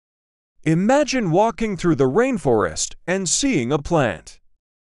Imagine walking through the rainforest and seeing a plant.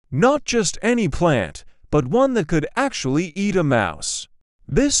 Not just any plant, but one that could actually eat a mouse.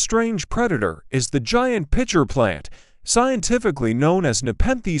 This strange predator is the giant pitcher plant, scientifically known as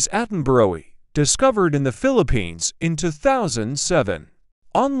Nepenthes attenboroughii, discovered in the Philippines in 2007.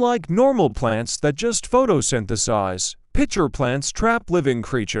 Unlike normal plants that just photosynthesize, pitcher plants trap living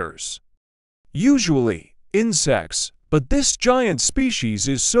creatures. Usually, insects, but this giant species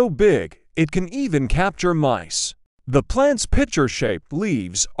is so big, it can even capture mice. The plant's pitcher-shaped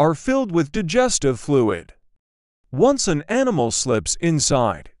leaves are filled with digestive fluid. Once an animal slips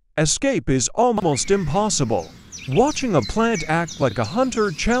inside, escape is almost impossible. Watching a plant act like a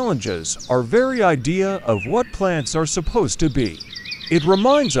hunter challenges our very idea of what plants are supposed to be. It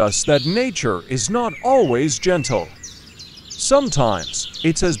reminds us that nature is not always gentle. Sometimes,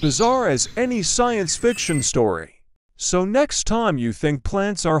 it's as bizarre as any science fiction story. So next time you think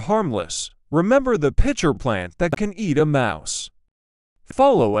plants are harmless, remember the pitcher plant that can eat a mouse.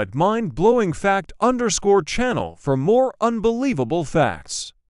 Follow at mindblowingfact_channel for more unbelievable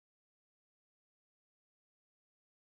facts.